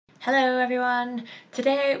Hello everyone!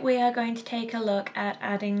 Today we are going to take a look at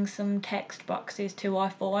adding some text boxes to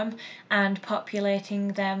our form and populating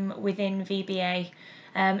them within VBA.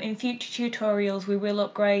 In future tutorials we will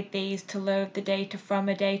upgrade these to load the data from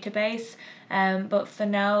a database, but for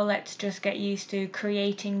now let's just get used to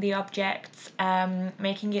creating the objects,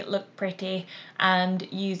 making it look pretty and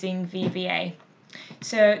using VBA.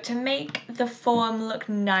 So to make the form look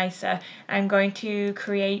nicer, I'm going to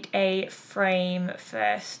create a frame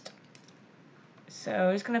first. So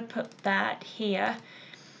I'm just going to put that here,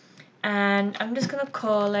 and I'm just going to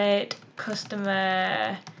call it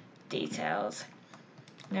customer details.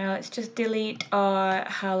 Now let's just delete our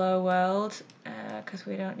hello world because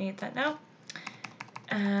we don't need that now.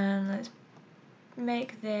 And let's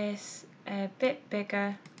make this a bit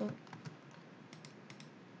bigger.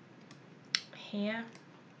 Here.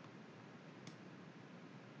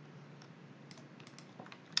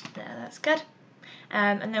 There, that's good.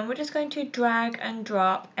 And then we're just going to drag and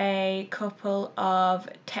drop a couple of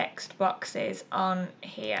text boxes on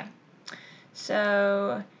here.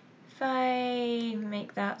 So if I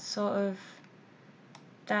make that sort of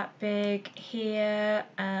that big here,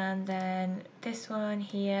 and then this one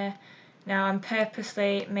here. Now I'm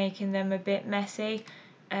purposely making them a bit messy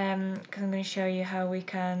because I'm going to show you how we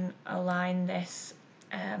can align this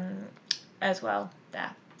as well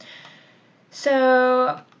there.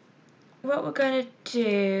 So what we're going to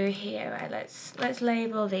do here, right, let's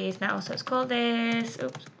label these now. So let's call this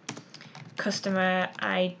customer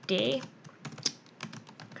ID,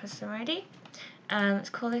 and let's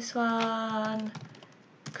call this one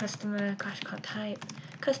customer, gosh I can't type,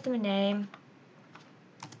 customer name,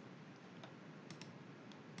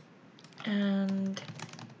 and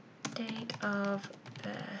date of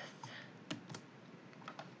birth.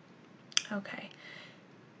 Okay,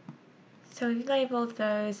 so we've labelled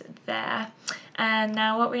those there, and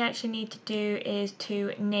now what we actually need to do is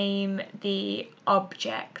to name the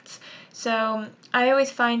objects. So I always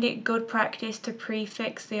find it good practice to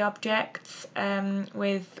prefix the objects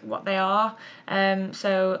with what they are.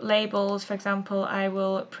 So labels, for example, I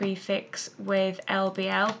will prefix with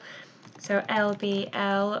LBL. So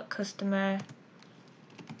LBL customer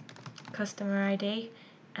ID,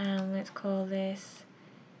 and let's call this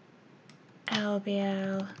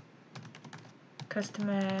LBL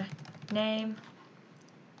customer name,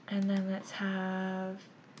 and then let's have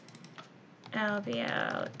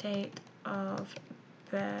LBL date of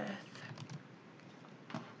birth.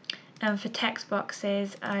 And for text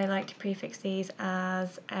boxes, I like to prefix these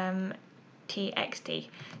as TXT.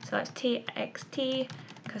 So that's TXT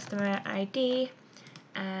customer ID,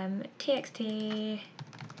 TXT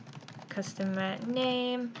customer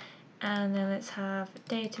name, and then let's have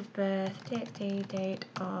date of birth, TXT date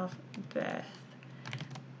of birth.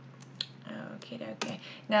 Okay.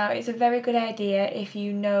 Now it's a very good idea, if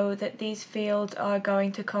you know that these fields are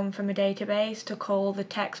going to come from a database, to call the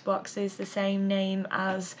text boxes the same name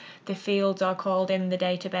as the fields are called in the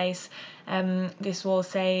database. This will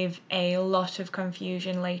save a lot of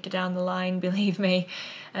confusion later down the line, believe me,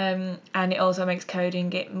 and it also makes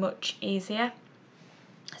coding it much easier.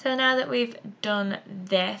 So now that we've done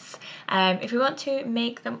this, if we want to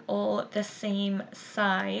make them all the same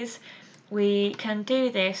size, we can do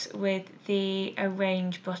this with the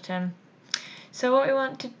arrange button. So what we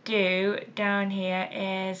want to do down here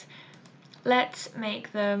is, let's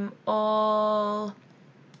make them all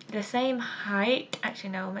the same height.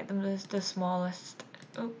 Actually no, we'll make them the smallest.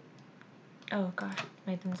 Oh gosh,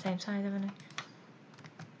 made them the same size, haven't I?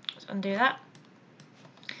 Let's undo that.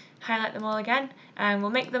 Highlight them all again, and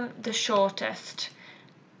we'll make them the shortest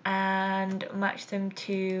and match them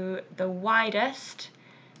to the widest,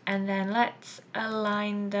 and then let's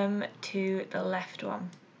align them to the left one.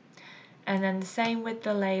 And then the same with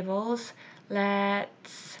the labels,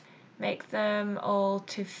 let's make them all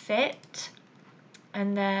to fit,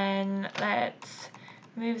 and then let's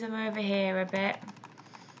move them over here a bit.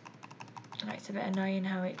 It's a bit annoying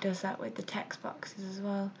how it does that with the text boxes as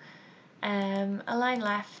well. Align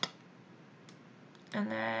left,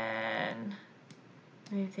 and then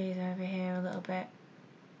move these over here a little bit,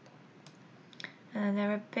 and then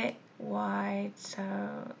they're a bit wide, so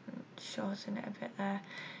shorten it a bit there.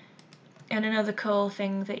 And another cool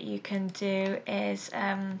thing that you can do is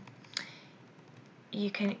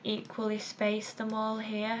you can equally space them all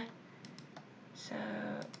here, so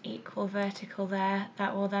equal vertical there.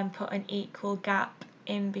 That will then put an equal gap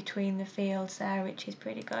in between the fields there, which is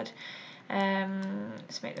pretty good.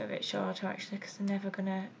 Let's make them a bit shorter actually, because they're never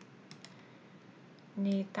gonna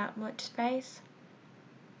need that much space.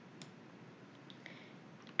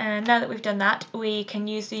 And now that we've done that, we can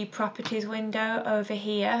use the properties window over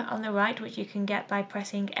here on the right, which you can get by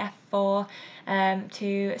pressing F4,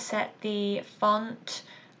 to set the font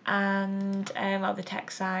and well, the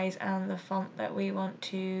text size and the font that we want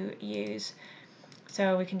to use.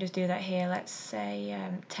 So we can just do that here. Let's say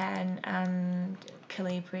 10, and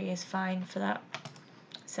Calibri is fine for that.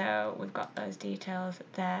 So we've got those details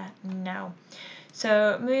there now.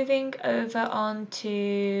 So moving over on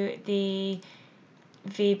to the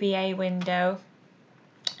VBA window,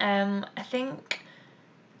 I think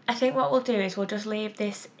what we'll do is we'll just leave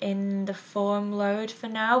this in the form load for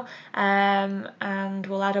now, and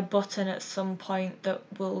we'll add a button at some point that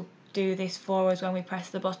will do this for us when we press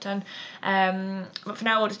the button, but for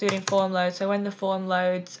now we'll just do it in form load. So when the form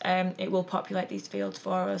loads, it will populate these fields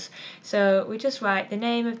for us. So we just write the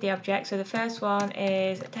name of the object. So the first one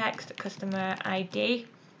is text customer ID,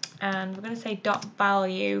 and we're going to say dot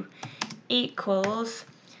value equals,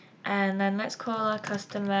 and then let's call our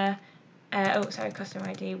customer customer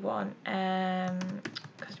ID 1,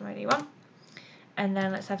 customer ID 1, and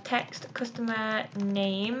then let's have text customer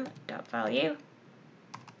name dot value,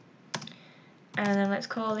 and then let's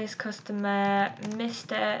call this customer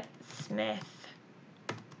Mr. Smith,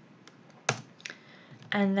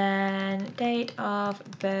 and then date of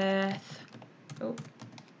birth,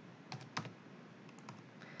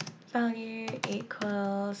 value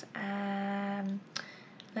equals,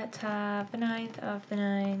 let's have the 9th of the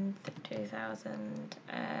 9th, 2000,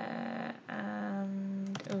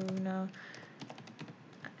 and oh no,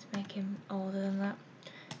 let's make him older than that.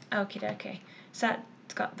 Okie dokie. So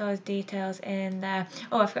that's got those details in there.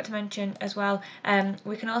 Oh, I forgot to mention as well,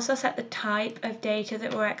 we can also set the type of data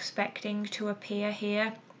that we're expecting to appear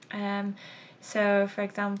here. So for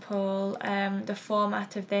example, the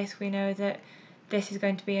format of this, we know that this is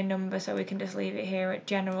going to be a number, so we can just leave it here at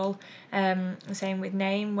general. Same with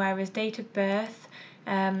name, whereas date of birth,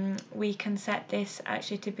 we can set this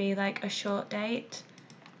actually to be like a short date,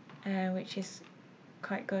 which is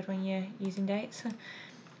quite good when you're using dates.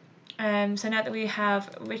 So now that we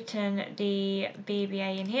have written the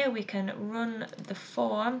VBA in here, we can run the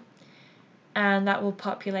form, and that will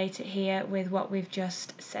populate it here with what we've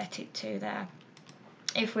just set it to there.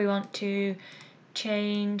 If we want to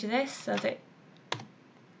change this so that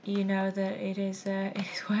you know that it is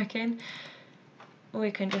working, we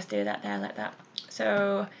can just do that there like that.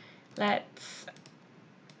 So let's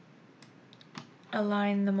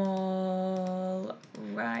align them all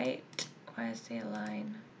right. Where's the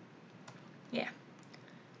align? Yeah,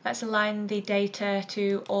 let's align the data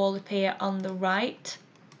to all appear on the right,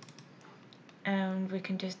 and we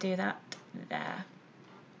can just do that there.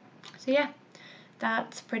 So yeah,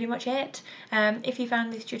 that's pretty much it. If you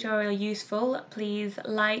found this tutorial useful, please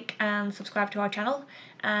like and subscribe to our channel,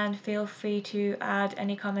 and feel free to add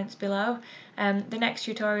any comments below. The next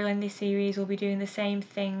tutorial in this series will be doing the same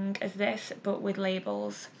thing as this, but with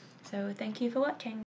labels. So thank you for watching.